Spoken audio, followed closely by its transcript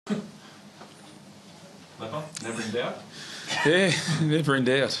Leppa, never in doubt? Yeah, never in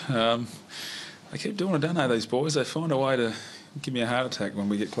doubt. They keep doing it, don't they, these boys? They find a way to give me a heart attack when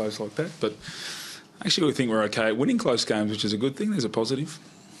we get close like that. But actually we think we're okay at winning close games, which is a good thing. There's a positive.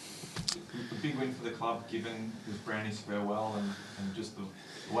 A big win for the club, given Brownie's farewell and just the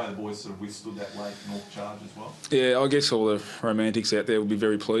way the boys sort of withstood that late North charge as well. Yeah, I guess all the romantics out there will be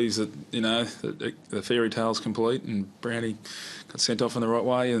very pleased that, that the fairy tale's complete and Brownie got sent off in the right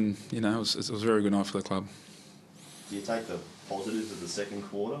way, and, it was a very good night for the club. Do you take the positives of the second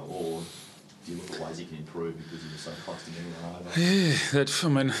quarter, or do you look at ways you can improve because you were so close to getting one over?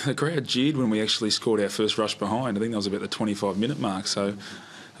 Yeah, the crowd jeered when we actually scored our first rush behind. I think that was about the 25-minute mark, so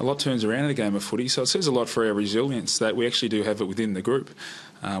a lot turns around in a game of footy, so it says a lot for our resilience that we actually do have it within the group.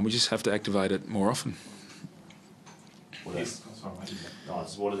 We just have to activate it more often. What did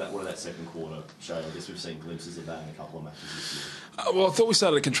that second quarter show? I guess we've seen glimpses of that in a couple of matches this year. Well, I thought we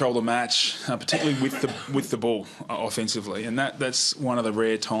started to control the match, particularly with the ball offensively, and that's one of the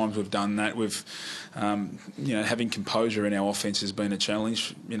rare times we've done that. We've, having composure in our offence has been a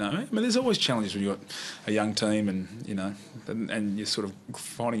challenge. There's always challenges when you've got a young team, and you're sort of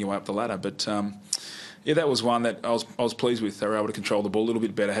finding your way up the ladder. But that was one that I was pleased with. They were able to control the ball a little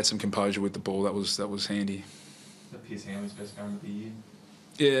bit better, had some composure with the ball. That was handy. Pierce Hamley's best game of the year.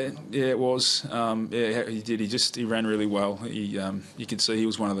 Yeah, it was. He did. He ran really well. You could see he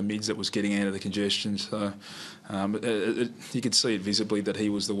was one of the mids that was getting out of the congestion. So you could see it visibly that he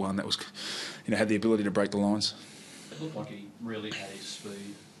was the one that was, had the ability to break the lines. It looked like he really had his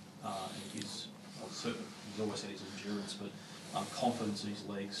speed and he's always had his endurance, but confidence in his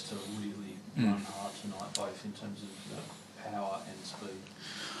legs to really run hard tonight, both in terms of power and speed.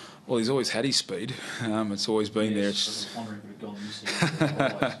 Well, he's always had his speed. It's always been there. It's I was wondering if it had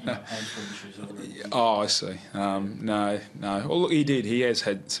gone missing. Hamstring issues already. Oh, I see. No. Well, look, he did. He has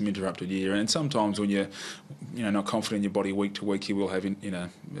had some interrupted year, and sometimes when you're, not confident in your body week to week, he will have, an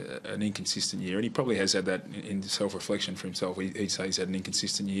inconsistent year, and he probably has had that in self-reflection for himself. He'd say he's had an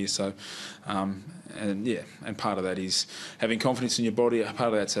inconsistent year. So, and part of that is having confidence in your body. Part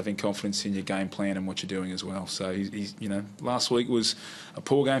of that's having confidence in your game plan and what you're doing as well. So he's last week was a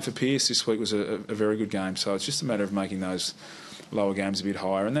poor game for Pierce. This week was a very good game. So it's just a matter of making those lower games a bit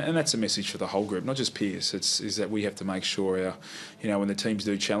higher, and that's a message for the whole group, not just Pierce. Is that we have to make sure when the teams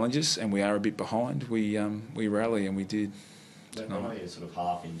do challenges and we are a bit behind, we rally, and we did. I know you're sort of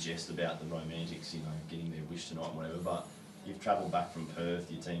half in jest about the romantics, getting their wish tonight and whatever, but you've travelled back from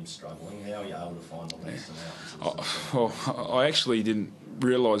Perth, your team's struggling. How are you able to find the legs tonight? I actually didn't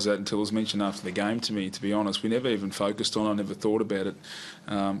realise that until it was mentioned after the game to me, to be honest. We never even focused on it, I never thought about it.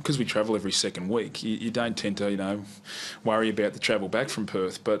 Because we travel every second week, you don't tend to, worry about the travel back from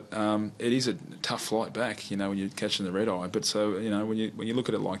Perth. But it is a tough flight back, when you're catching the red eye. But so, when you look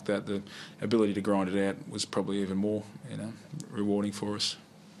at it like that, the ability to grind it out was probably even more, rewarding for us.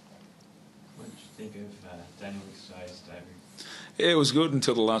 What did you think of Daniel Leppitsch's debut? Yeah, it was good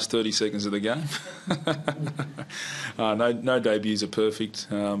until the last 30 seconds of the game. No debuts are perfect.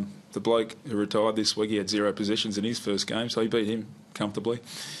 The bloke who retired this week, he had 0 possessions in his first game, so he beat him comfortably.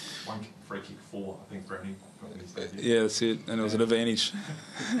 One free kick for, I think, Brownie got his debut. Yeah, that's it, and it was an advantage.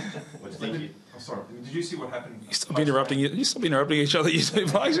 What do you think? Sorry, did you see what happened? You stop interrupting each other, you two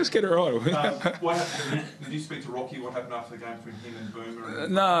blokes. Just get it right. What happened? Did you speak to Rocky? What happened after the game between him and Boomer?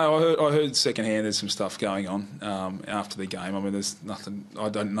 No, I heard secondhand there's some stuff going on after the game. There's nothing. I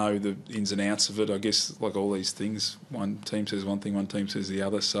don't know the ins and outs of it. I guess like all these things, one team says one thing, one team says the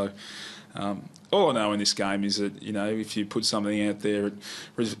other. So all I know in this game is that if you put something out there, it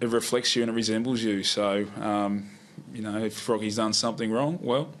reflects you and it resembles you. So if Rocky's done something wrong,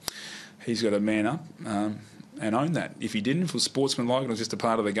 well, he's got to man up and own that. If he didn't, if it was sportsmanlike and it was just a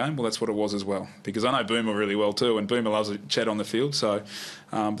part of the game, well, that's what it was as well. Because I know Boomer really well too, and Boomer loves a chat on the field. So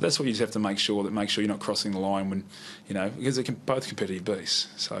but that's what you just have to make sure you're not crossing the line when, because they're both competitive beasts.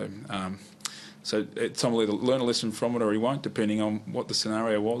 So Tom will either learn a lesson from it or he won't, depending on what the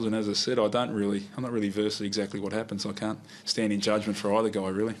scenario was. And as I said, I'm not really versed in exactly what happened, so I can't stand in judgment for either guy,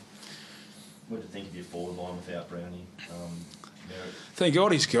 really. What do you think of your forward line without Brownie? Thank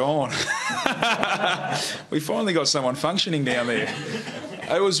God he's gone. We finally got someone functioning down there.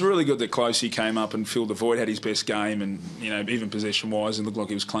 It was really good that Closey came up and filled the void, had his best game, and even possession-wise, and looked like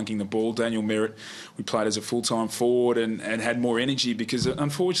he was clunking the ball. Daniel Merritt, we played as a full-time forward and had more energy because,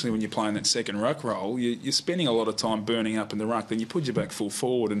 unfortunately, when you're playing that second ruck role, you're spending a lot of time burning up in the ruck. Then you put your back full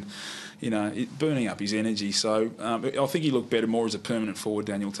forward and, burning up his energy. So I think he looked better more as a permanent forward,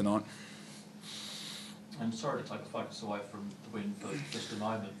 Daniel, tonight. I'm sorry to take the focus away from the win for just a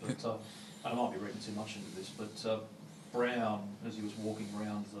moment, but I might be reading too much into this, but Brown, as he was walking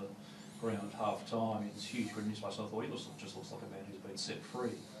around the around half time. It's huge grin on his face. I thought he just looks like a man who's been set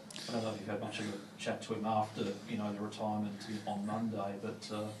free. I don't know if you've had much of a chat to him after, you know, the retirement on Monday, but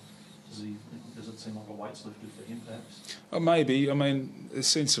does it seem like a weight's lifted for him, perhaps? Oh, maybe. I mean, I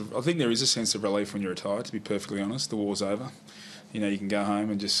think there is a sense of relief when you're retired, to be perfectly honest. The war's over. You know, you can go home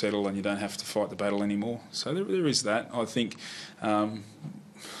and just settle and you don't have to fight the battle anymore. So there is that. I think I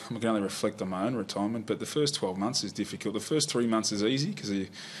can only reflect on my own retirement, but the first 12 months is difficult. The first 3 months is easy because you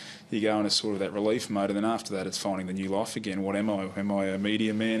go into sort of that relief mode, and then after that it's finding the new life again. What am I? Am I a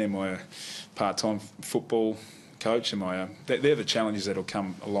media man? Am I a part-time football coach? They're the challenges that'll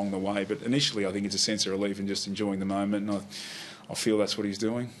come along the way, but initially I think it's a sense of relief and just enjoying the moment, and I feel that's what he's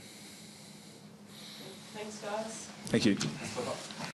doing. Thanks, guys. Thank you.